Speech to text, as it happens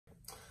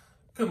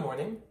Good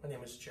morning, my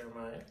name is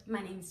Jeremiah.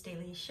 My name is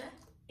Delisha.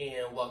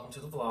 And welcome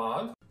to the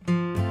vlog.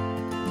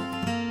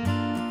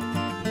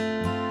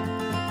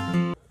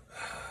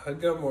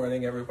 Good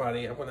morning,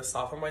 everybody. I'm gonna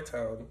soften my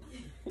tone.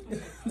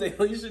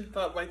 Delisha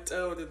thought my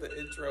tone in the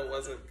intro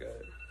wasn't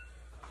good.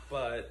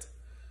 But,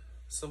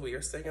 so we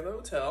are staying at a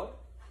hotel,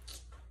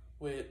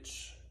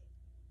 which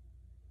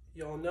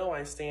y'all know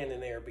I stand in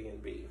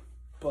Airbnb,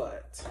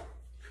 but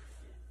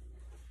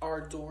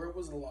our door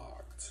was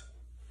locked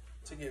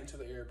to get into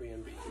the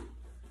Airbnb.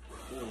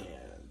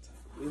 And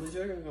we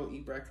legit are gonna go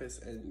eat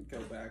breakfast and go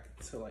back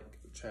to like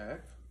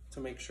check to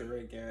make sure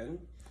again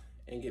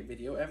and get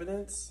video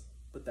evidence,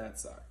 but that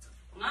sucked.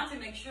 Not to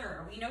make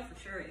sure, we know for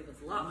sure it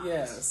was locked.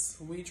 Yes,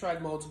 we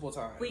tried multiple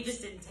times. We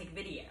just didn't take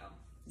video.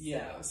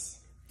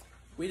 Yes.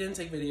 We didn't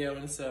take video,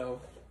 and so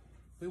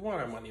we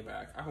want our money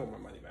back. I want my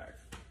money back.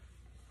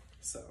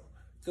 So,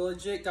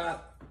 legit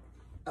got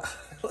a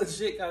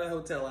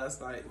hotel last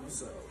night, and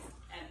so.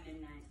 At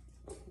midnight.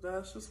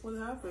 That's just what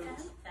happens.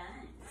 That's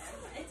fun.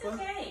 It's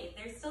okay.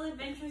 There's still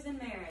adventures in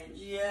marriage.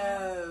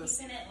 Yes.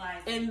 Keeping it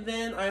live. And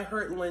then I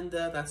heard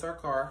Linda, that's our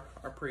car,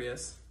 our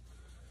Prius,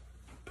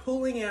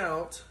 pulling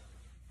out,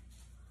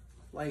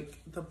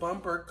 like the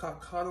bumper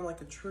got caught on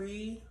like a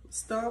tree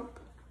stump,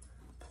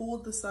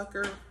 pulled the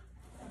sucker,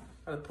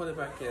 had to put it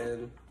back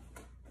in.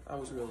 I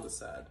was really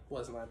sad,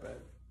 wasn't I, babe?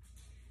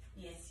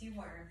 Yes, you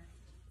were.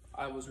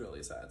 I was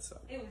really sad, so.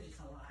 It was just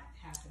a lot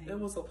happening. It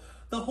was,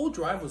 the whole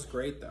drive was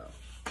great though,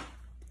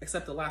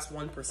 except the last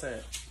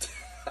 1%.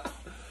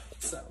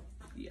 So,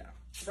 yeah.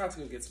 We're about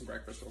to go get some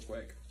breakfast real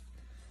quick.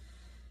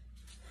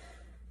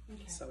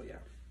 Okay. So, yeah.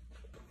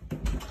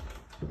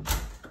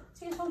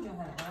 See, I told you I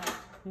had it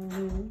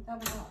right. That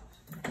was locked.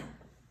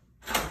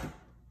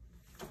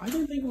 I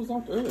didn't think it was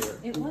locked earlier.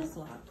 It was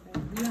locked.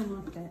 We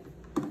unlocked it.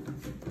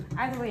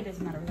 Either way, it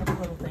doesn't matter. We have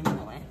a little thing in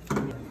the way.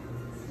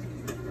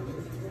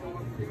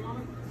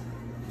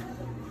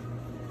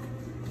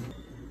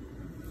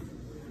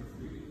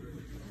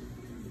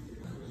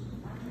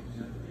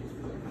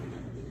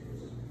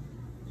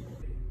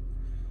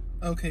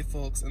 Okay,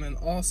 folks, and then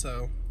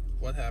also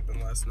what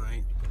happened last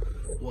night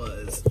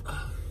was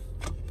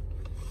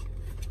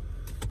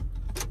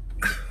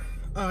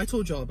I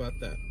told y'all about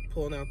that.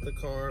 Pulling out,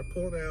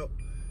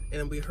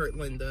 and then we hurt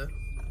Linda,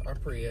 our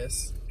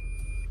Prius.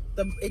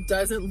 It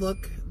doesn't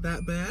look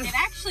that bad. It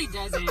actually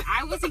doesn't.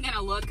 I wasn't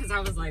gonna look because I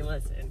was like,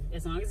 listen,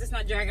 as long as it's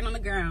not dragging on the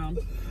ground.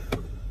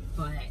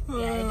 But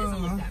yeah, it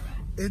doesn't look that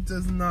bad. It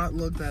does not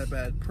look that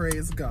bad.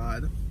 Praise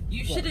God.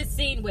 You should have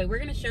seen. Wait, we're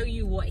gonna show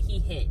you what he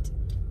hit.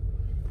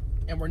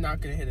 And we're not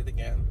gonna hit it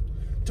again.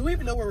 Do we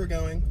even know where we're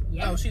going?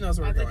 Yeah. Oh, she knows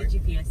where we're going. I've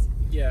got the GPS.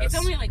 Yes. It's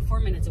only like 4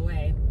 minutes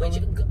away. Which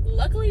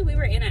luckily we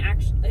were in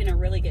a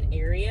really good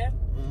area.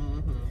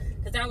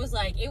 Because I was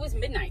like, it was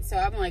midnight, so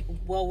I'm like,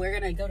 well, we're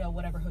gonna go to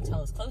whatever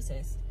hotel is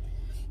closest.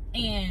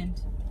 And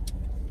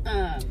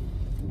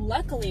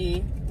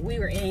luckily we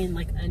were in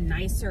like a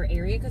nicer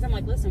area because I'm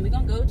like, listen, we're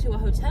gonna go to a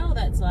hotel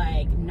that's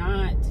like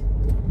not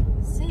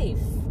safe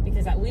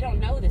because we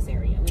don't know this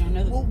area. We don't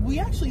know. Well, we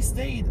actually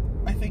stayed,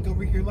 I think,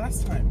 over here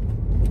last time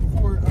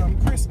for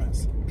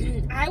Christmas.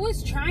 I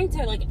was trying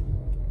to like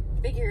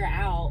figure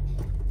out.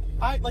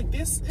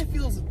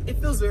 It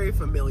feels very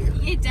familiar.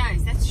 It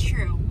does, that's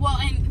true. Well,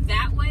 and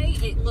that way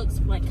it looks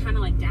like kind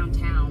of like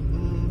downtown.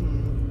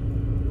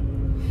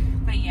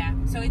 But yeah,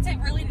 so it's a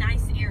really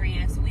nice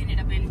area. So we ended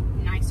up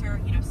in nicer,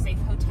 safe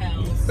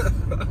hotels.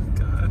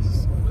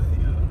 Gosh.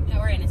 Yeah,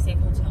 we're in a safe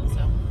hotel.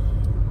 So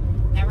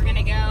now we're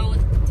gonna go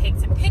take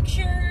some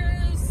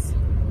pictures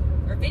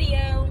or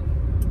video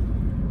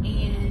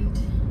and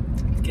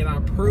get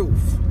our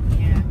proof.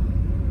 Yeah.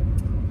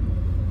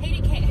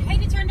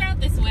 Hate it turned out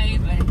this way,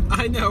 but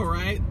I know,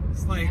 right?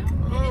 It's like, it's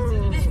what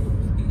it is.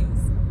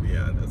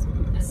 Yeah, that's what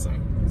it is. So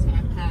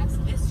I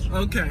passed this.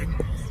 Okay.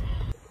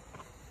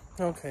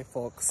 Okay,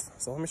 folks.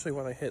 So let me show you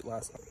what I hit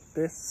last night.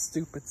 This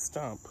stupid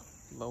stump.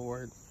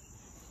 Lord.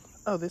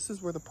 Oh, this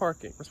is where the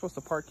parking. We're supposed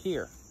to park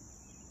here.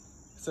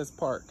 It says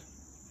park.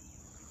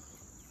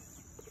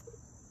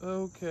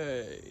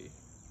 Okay.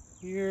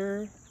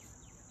 Here.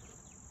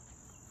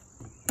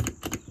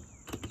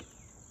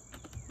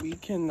 We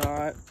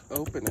cannot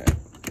open it.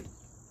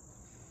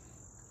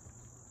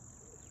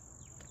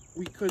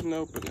 We couldn't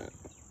open it.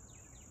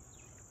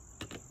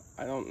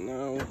 I don't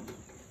know.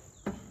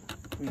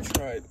 We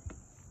tried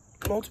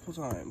multiple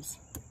times.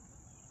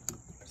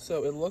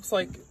 So it looks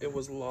like it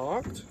was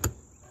locked,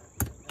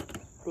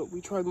 but we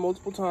tried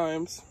multiple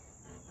times.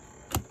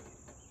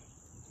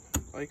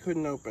 I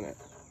couldn't open it.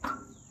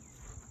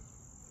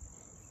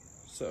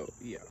 So,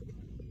 yeah.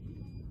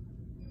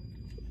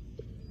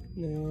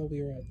 Now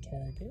we are at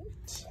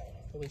Target.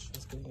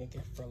 Alicia's getting a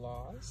gift for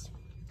Laws.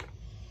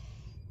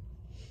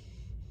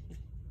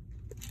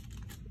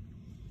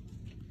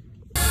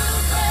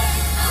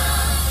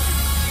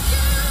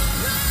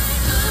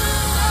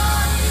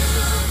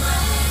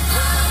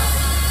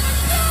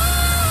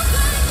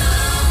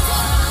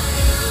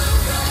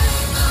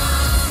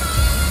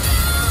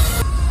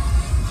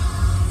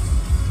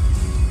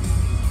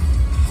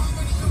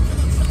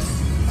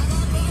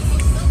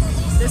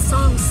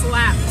 song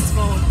slaps,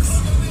 folks.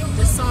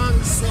 This song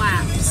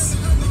slaps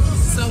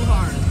so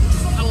hard.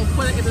 I will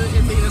put it in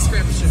the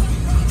description.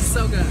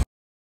 So good.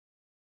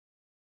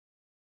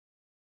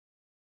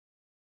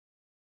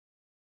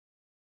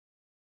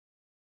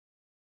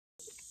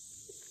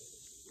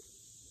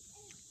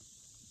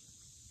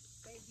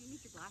 Babe, do you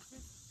need your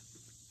glasses?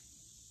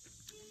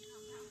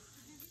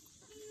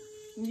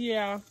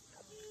 Yeah.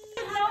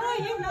 How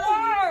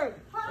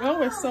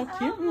Oh, it's so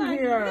cute in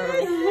here.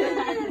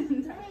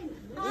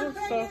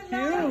 It's so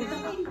cute.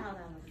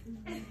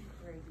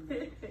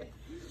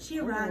 She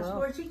arrives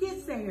before she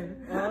gets there.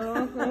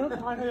 How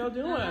y'all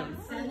doing?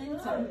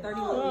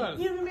 7:31.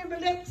 You remember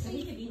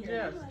Lexi?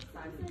 Yes.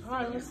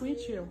 Hi, nice to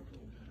meet you.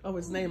 Oh,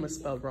 his name is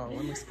spelled wrong.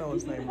 Let me spell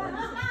his name right.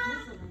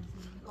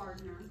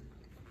 Gardner.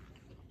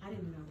 I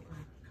didn't know.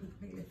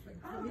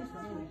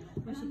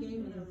 When she gave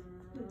me this.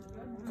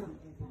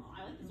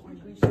 When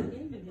she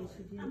gave me this,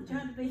 she didn't. I'm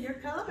trying to be your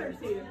colors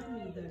here.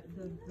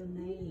 The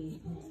names.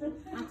 I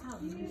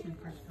taught you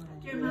first.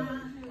 Jeremiah,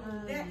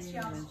 that's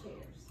y'all's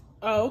chairs.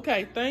 Oh,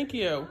 okay. Thank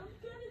you.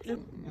 I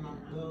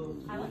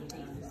like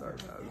these. Sorry,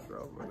 guys, are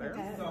over there.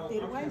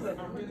 Did away with it.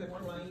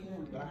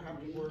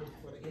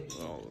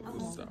 Oh,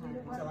 so.